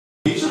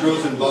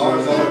Bistros and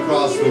bars all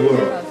across the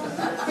world.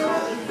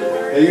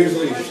 They're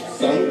usually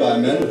sung by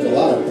men with a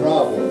lot of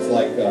problems,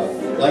 like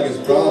his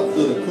broth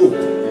through the coop,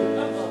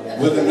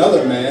 with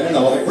another man and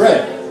all the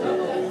bread.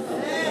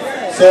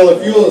 So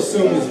if you'll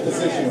assume this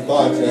position of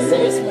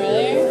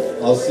bartender,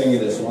 I'll sing you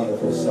this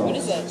wonderful song. What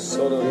is it?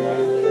 Soda.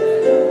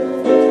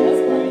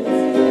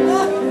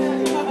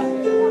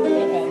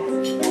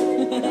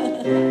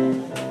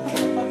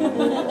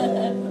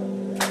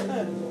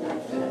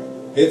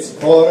 It's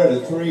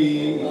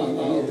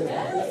 2:45.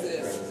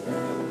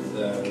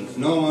 There's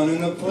no one in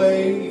the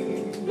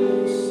place.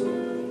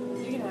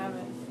 You can have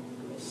it.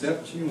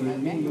 Except you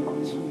and me.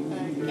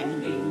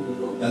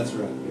 That's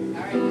right.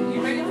 Alright,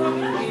 you ready for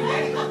me? Are you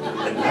ready?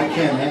 I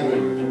can't have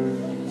it.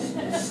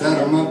 Set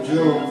 'em up,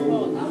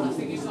 Joe. I'll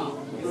sing your song.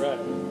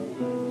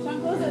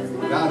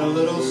 Got a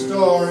little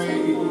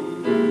story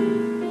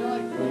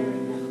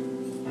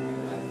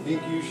I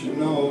think you should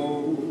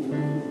know.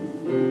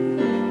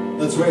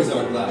 Let's raise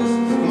our glasses.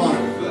 Come on,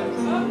 everybody.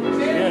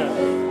 Yeah.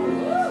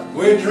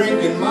 We're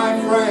drinking, my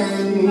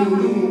friend,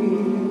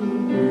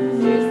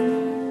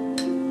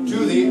 to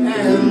the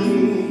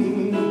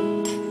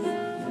end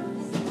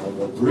of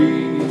a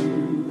brief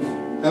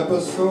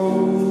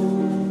episode.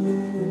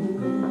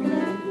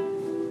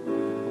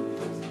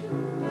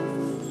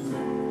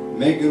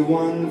 Make it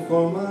one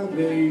for my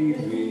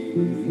baby,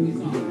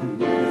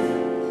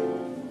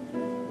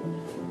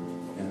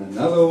 and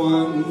another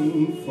one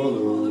for the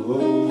road.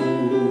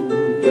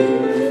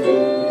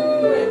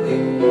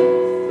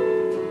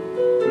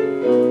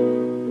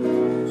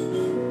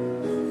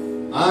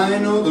 I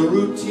know the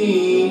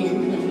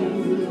routine,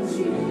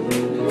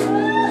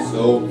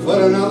 so put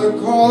another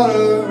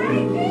quarter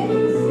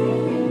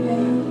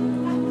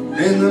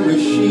in the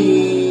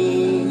machine.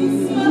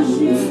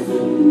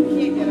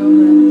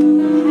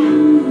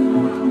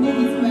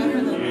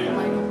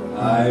 I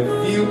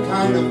feel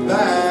kind of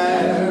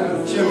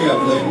bad. Cheer me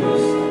up,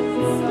 ladies.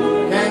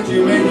 Can't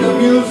you make the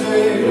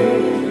music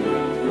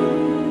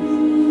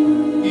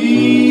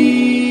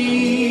easy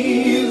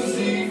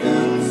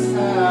and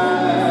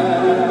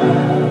sad?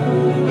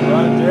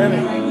 Right,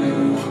 Danny.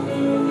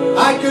 I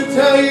could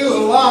tell you a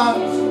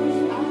lot,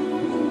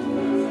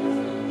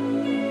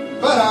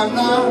 but I'm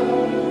not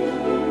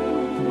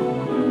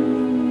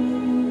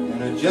in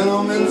a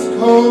gentleman's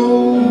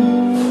code.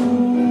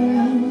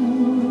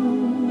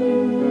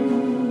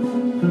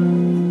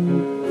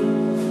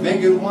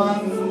 Make it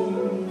one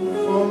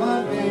for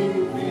my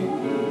baby,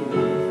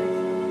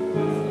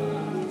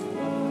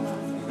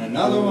 and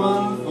another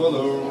one for the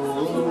road.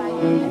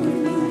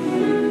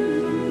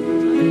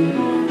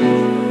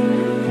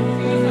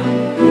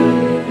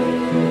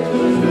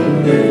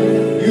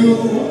 You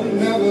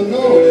never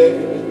know it,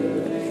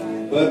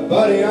 but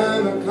buddy,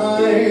 I'm a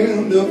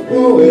kind of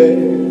poet,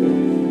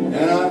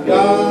 and I've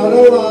got a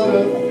lot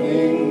of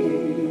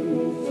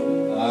things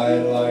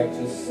I'd like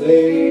to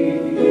say.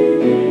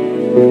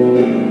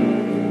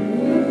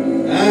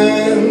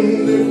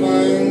 And if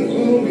I'm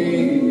gloomy,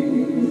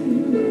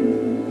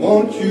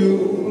 won't you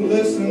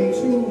listen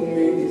to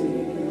me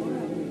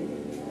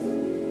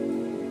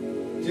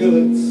till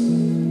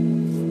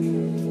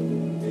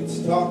it's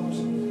talked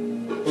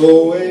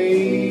away?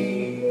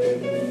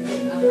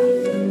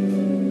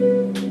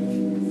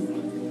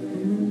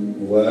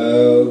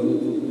 Well,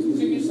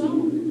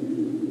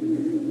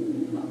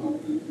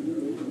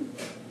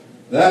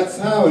 that's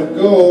how it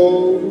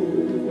goes.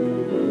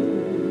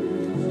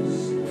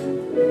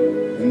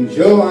 And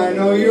Joe, I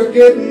know you're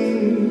getting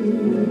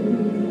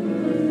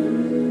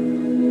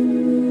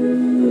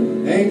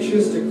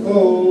anxious to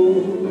close.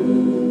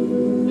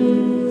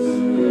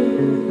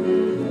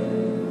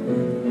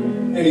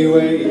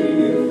 Anyway,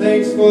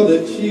 thanks for the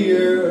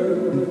cheer.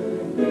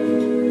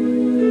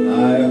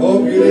 I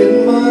hope you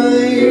didn't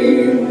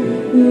mind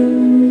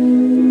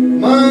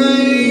my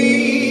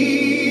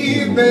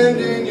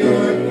bending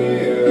your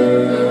ear.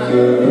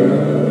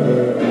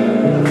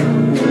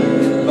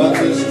 But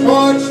this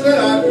torch that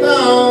I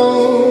found,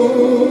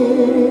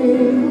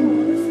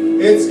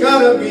 it's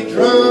gotta be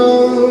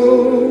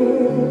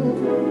drowned,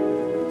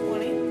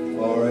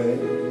 or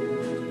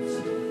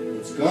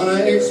it's gonna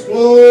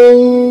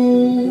explode.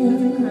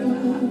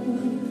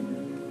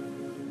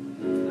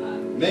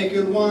 Make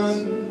it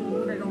one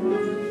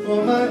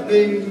for my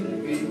baby,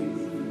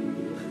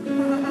 and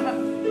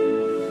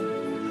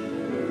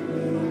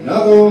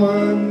another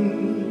one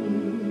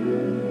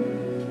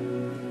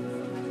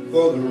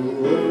for the road.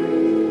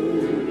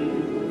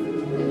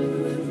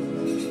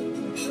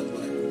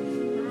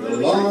 The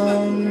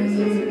long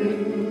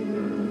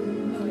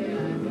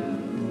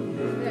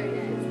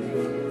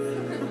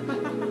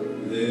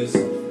this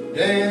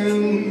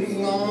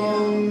damn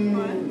long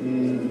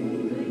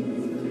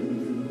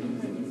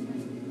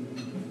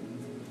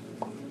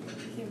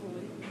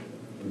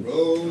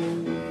road.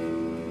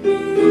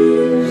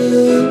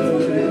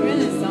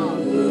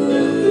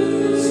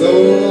 So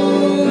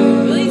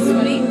long. Really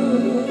sweaty. He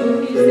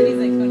just said he's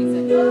like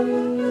 26.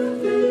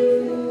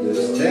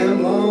 This damn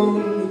long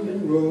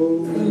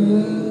road.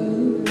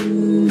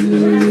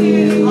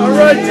 All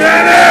right,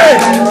 Danny!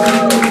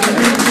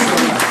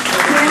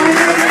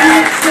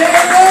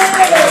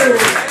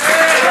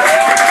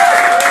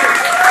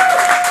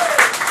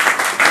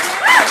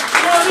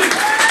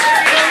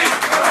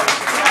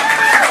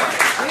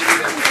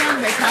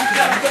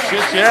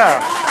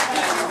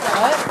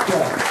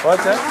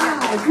 What's that?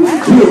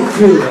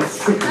 Two. That's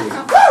sickly.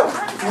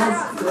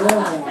 That's good.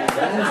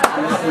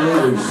 That's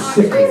really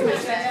sickly.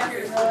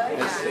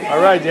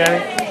 All right, Danny.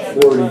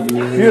 40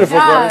 years. Beautiful,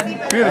 brother.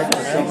 Beautiful.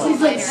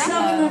 He's like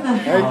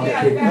 7.5.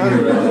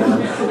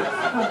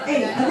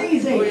 Eight. I think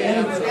he's 8.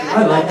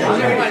 I like that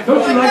guy.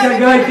 Don't you like that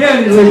guy,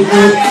 Danny?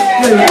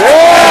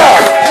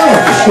 Oh,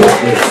 shit,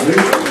 man.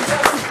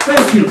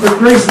 Thank you for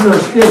gracing our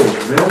stage,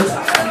 man.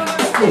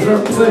 It was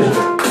our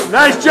pleasure.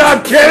 Nice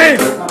job, Kenny.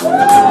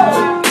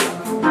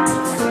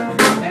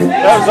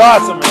 That was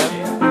awesome, man.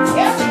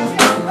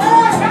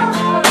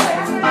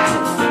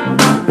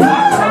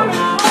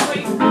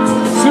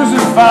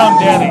 Susan found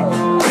Danny.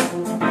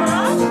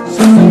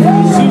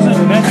 Susan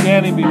met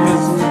Danny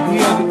because he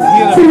had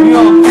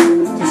appealed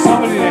to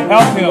somebody to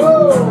help him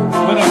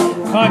win a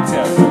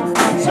contest.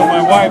 So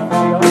my wife,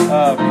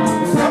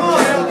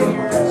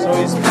 so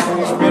he's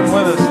been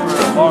with us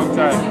for a long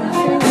time.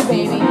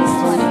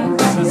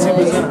 Since he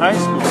was in high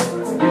school.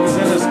 He was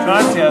in this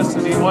contest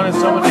and he wanted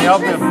someone to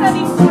help him.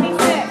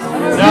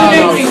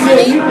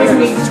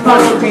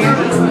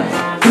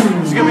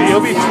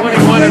 He'll be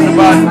 21 in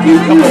about a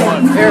couple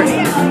months.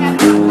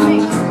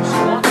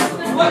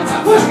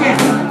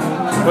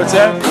 What's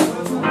that?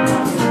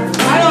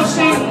 I don't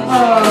see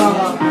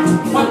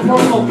what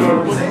promo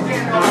girl.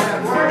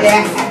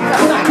 Yeah.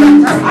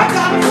 I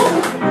got it.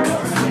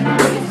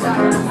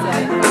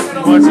 He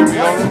wants to be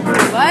over?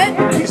 What?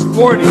 He's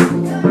 40.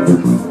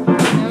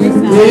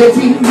 If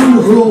you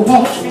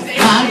want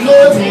my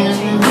loving,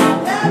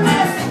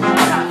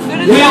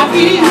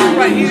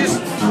 Right, he just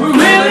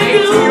really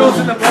feels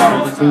in the bar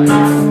all the time.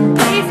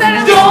 He said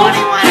it was don't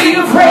 21. be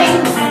afraid,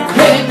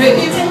 hey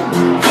baby,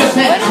 just What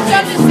let did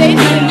John just say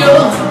to you?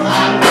 know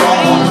I'm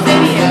gonna say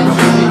yes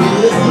to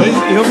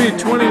you. He'll be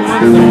 21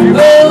 in the future.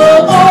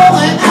 Oh,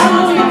 and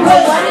I'm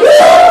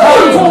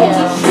want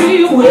to see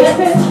you with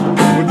it.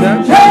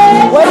 What's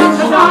that? What did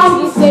John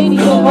just say to you?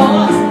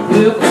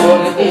 You're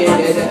gonna get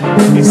it.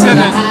 He said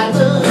that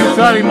he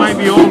thought he might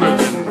be older.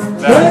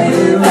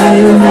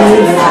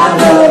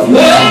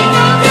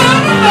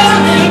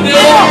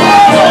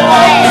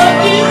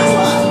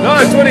 No,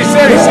 that's what he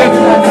said. He said he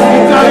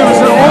thought he was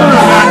an older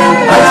guy.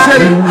 I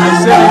said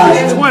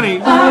he was 20. He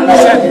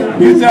said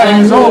he thought he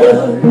was older.